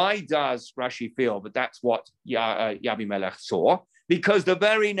 But why does Rashi feel that that's what Avimelech saw? Because the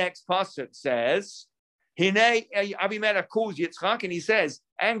very next pasuk says, Hine, Avimelech calls Yitzchak and he says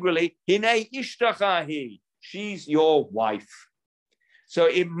angrily, Hine ishtachahi, she's your wife. So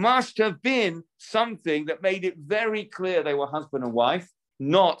it must have been something that made it very clear they were husband and wife,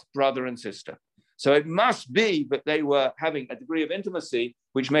 not brother and sister. So it must be that they were having a degree of intimacy,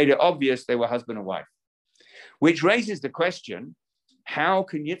 which made it obvious they were husband and wife. Which raises the question, how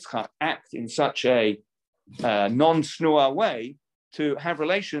can Yitzchak act in such a non-snua way to have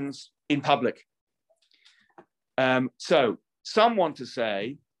relations in public? So some want to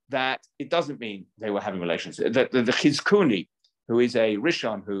say that it doesn't mean they were having relations. The Chizkuni, who is a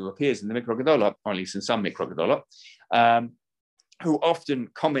Rishon who appears in the Mikra Gedolah, or at least in some Mikra Gedolah, who often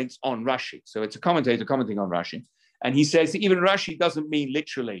comments on Rashi. So it's a commentator commenting on Rashi. And he says even Rashi doesn't mean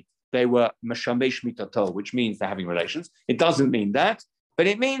literally they were meshamesh mitato, which means they're having relations. It doesn't mean that, but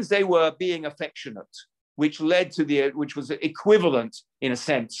it means they were being affectionate, which led to which was equivalent in a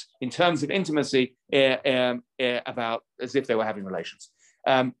sense in terms of intimacy about as if they were having relations.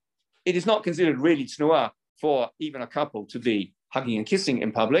 It is not considered really tznuah for even a couple to be hugging and kissing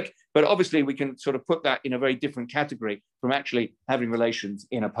in public, but obviously we can sort of put that in a very different category from actually having relations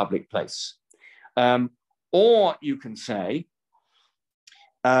in a public place. Or you can say,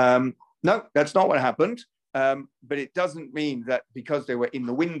 no, that's not what happened. But it doesn't mean that because they were in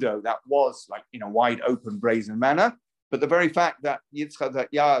the window, that was like in a wide open, brazen manner. But the very fact that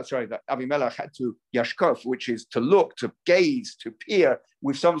that Avimelech had to yashkof, which is to look, to gaze, to peer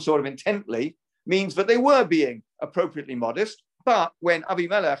with some sort of intently, means that they were being appropriately modest. But when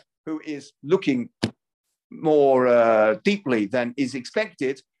Avimelech, who is looking more deeply than is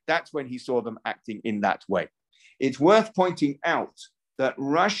expected, that's when he saw them acting in that way. It's worth pointing out that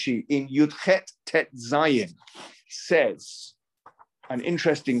Rashi in Yudchet Tet Zayin says an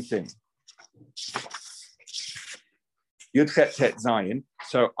interesting thing. Yudchet Tet Zayin.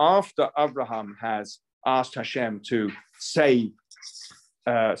 So after Abraham has asked Hashem to save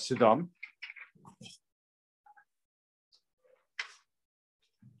Sodom,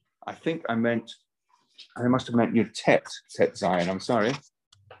 I think I must have meant Yudchet Tet Zayin, I'm sorry.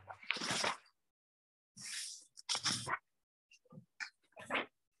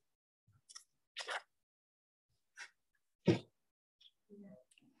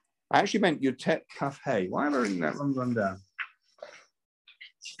 I actually meant Yutet Kaf Hey. Why am I reading that wrong one down?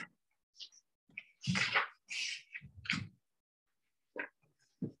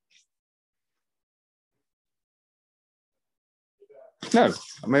 No,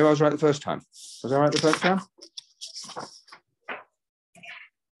 maybe I was right the first time. Was I right the first time?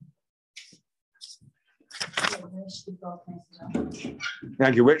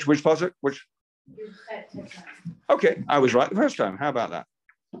 Thank you. Which pasuk? Which? Okay, I was right the first time. How about that?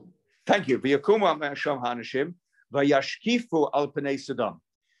 Thank you.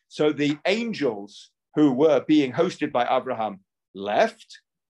 So the angels who were being hosted by Abraham left,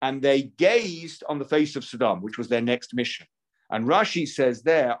 and they gazed on the face of Sodom, which was their next mission. And Rashi says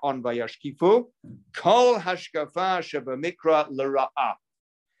there on Vayashkifu, Kol hashkafa shebamikra l'ra'ah.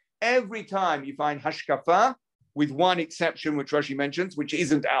 Every time you find hashkafa, with one exception, which Rashi mentions, which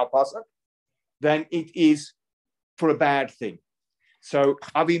isn't our pasuk, then it is for a bad thing. So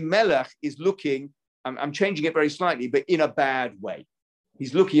Avimelech is looking, I'm changing it very slightly, but in a bad way.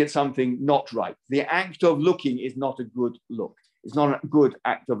 He's looking at something not right. The act of looking is not a good look. It's not a good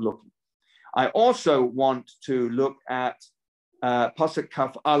act of looking. I also want to look at Pasuk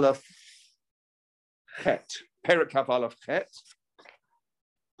Kaf Aleph Chet, Perek Kaf Aleph Chet.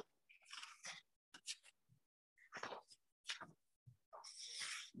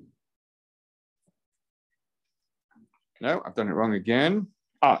 No, I've done it wrong again.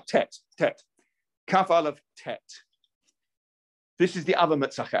 Tet. Kaf Aleph Tet. This is the other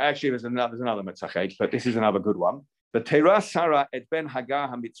Metzachek. Actually, there's another Metzachek, but this is another good one. The Terah Sarah et ben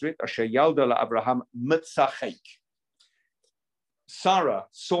Hagar HaMitzrit asher yalda la'Abraham Metzachek. Sarah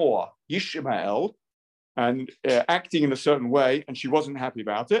saw Yishmael and acting in a certain way, and she wasn't happy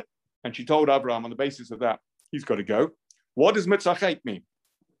about it. And she told Abraham on the basis of that, he's got to go. What does Metzachek mean?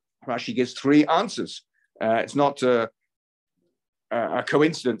 Rashi gives three answers. It's not a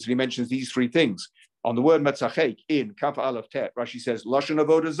coincidence that he mentions these three things. On the word Metzachek in Kaf Aleph Tet, Rashi says, Lashon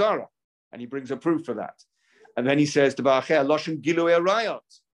Avodah Zara. And he brings a proof for that. And then he says, Loshen Gilui Arayot.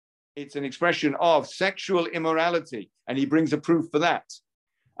 It's an expression of sexual immorality. And he brings a proof for that.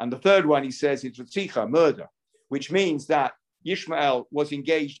 And the third one, he says, it's Ritzicha, murder, which means that Yishmael was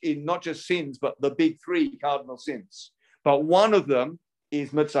engaged in not just sins, but the big three cardinal sins. But one of them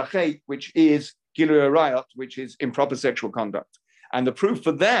is Metzachei, which is Gilui Arayot, which is improper sexual conduct. And the proof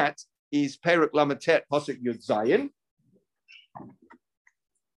for that is Perek Lamatet Pasuk Yud Zayin,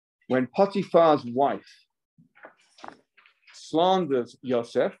 when Potiphar's wife slanders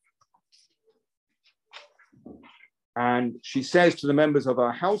Yosef, and she says to the members of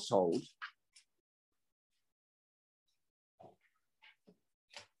her household,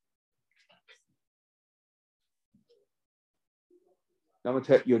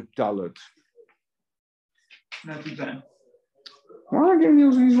 Lamatet Yud Daled. No, keep going. Why am I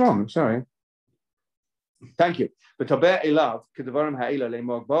getting these wrong? Sorry. Thank you. Potiphar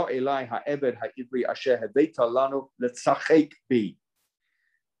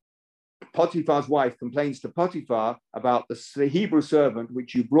Potiphar's wife complains to Potiphar about the Hebrew servant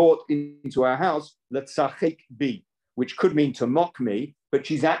which you brought into our house, which could mean to mock me, but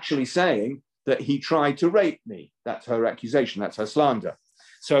she's actually saying that he tried to rape me. That's her accusation, that's her slander.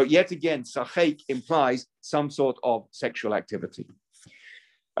 So yet again, sachek implies some sort of sexual activity.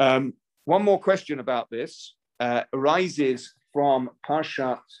 One more question about this arises from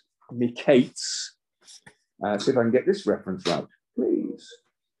Parshat Miketz. See if I can get this reference right, please.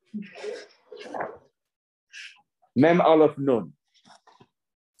 Mem Aleph Nun.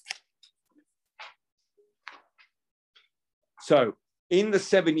 So in the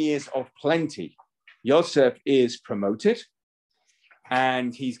 7 years of plenty, Yosef is promoted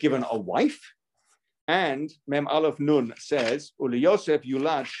and he's given a wife. And Mem Aleph Nun says, Uli Yosef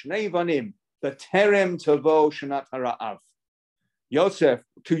yulad shnei vanim b'terem tavo shanat hara'av.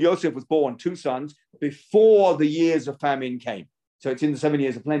 To Yosef was born 2 sons before the years of famine came. So it's in the 7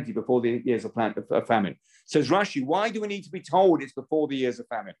 years of plenty before the years of famine. Says Rashi, why do we need to be told it's before the years of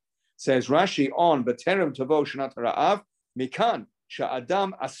famine? Says Rashi on b'terem tavo shanat hara'av mikan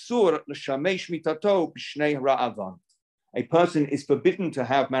sha'adam asur l'shamesh mitato b'shnei hara'avan. A person is forbidden to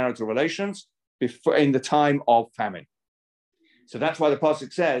have marital relations before, in the time of famine. So that's why the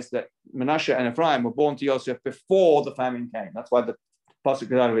pasuk says that Manasseh and Ephraim were born to Yosef before the famine came. That's why the pasuk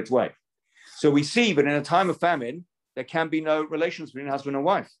goes out of its way. So we see that in a time of famine, there can be no relations between husband and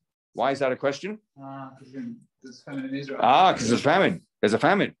wife. Why is that a question? Because there's famine in Israel. Because there's famine. There's a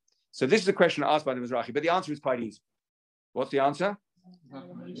famine. So this is a question asked by the Mizrahi, but the answer is quite easy. What's the answer?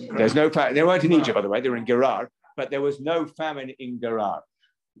 There's no famine. They weren't in Egypt, by the way. They were in Gerar, but there was no famine in Gerar.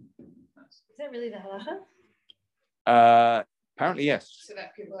 Is that really the halacha? Apparently, yes. So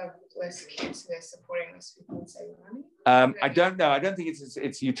that people have less kids, they're supporting less people and saving money? I don't know. I don't think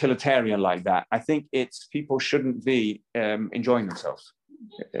it's utilitarian like that. I think it's people shouldn't be enjoying themselves.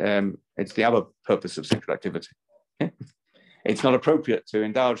 It's the other purpose of sexual activity. It's not appropriate to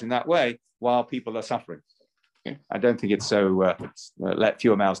indulge in that way while people are suffering. I don't think it's so let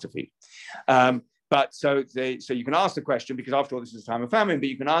fewer mouths to feed. But so you can ask the question, because after all, this is a time of famine, but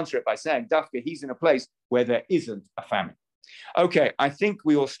you can answer it by saying, Dafka, he's in a place where there isn't a famine. Okay, I think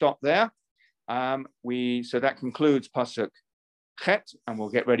we will stop there. So that concludes Pasuk Chet, and we'll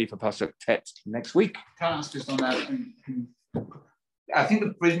get ready for Pasuk Tet next week. Can I ask just on that? I think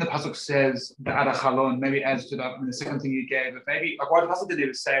the reason the Pasuk says the Adachalon maybe adds to that, and the second thing you gave, but maybe, like, why the Pasuk did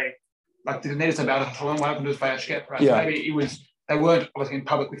it say, like, did it need to say about Adachalon? What happened to us by Ashket, right? Yeah. So maybe it was, they weren't obviously in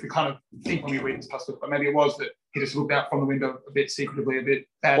public, if we kind of think when we read this Pasuk, but maybe it was that he just looked out from the window a bit secretively, a bit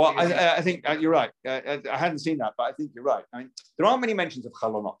bad. Well, I think you're right. I hadn't seen that, but I think you're right. I mean, there aren't many mentions of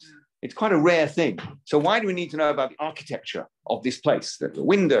Chalonot. It's quite a rare thing. So why do we need to know about the architecture of this place, the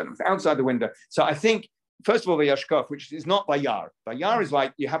window, outside the window? So I think, first of all, the Yashkov, which is not Bayar. Bayar is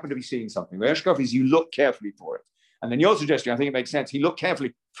like you happen to be seeing something. The Yashkov is you look carefully for it. And then your suggestion, I think it makes sense. He looked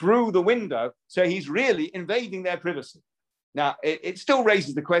carefully through the window, so he's really invading their privacy. Now, it still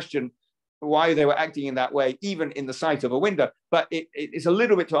raises the question why they were acting in that way, even in the sight of a window. But it's a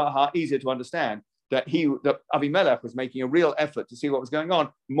little bit to our heart easier to understand that Avimelech was making a real effort to see what was going on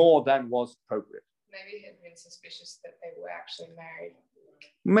more than was appropriate. Maybe he had been suspicious that they were actually married.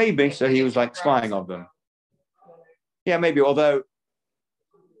 Maybe, so he was like spying on them. Yeah, maybe, although...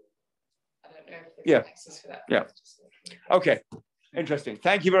 I don't know if there's an access for that. Yeah. Okay, interesting.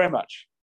 Thank you very much.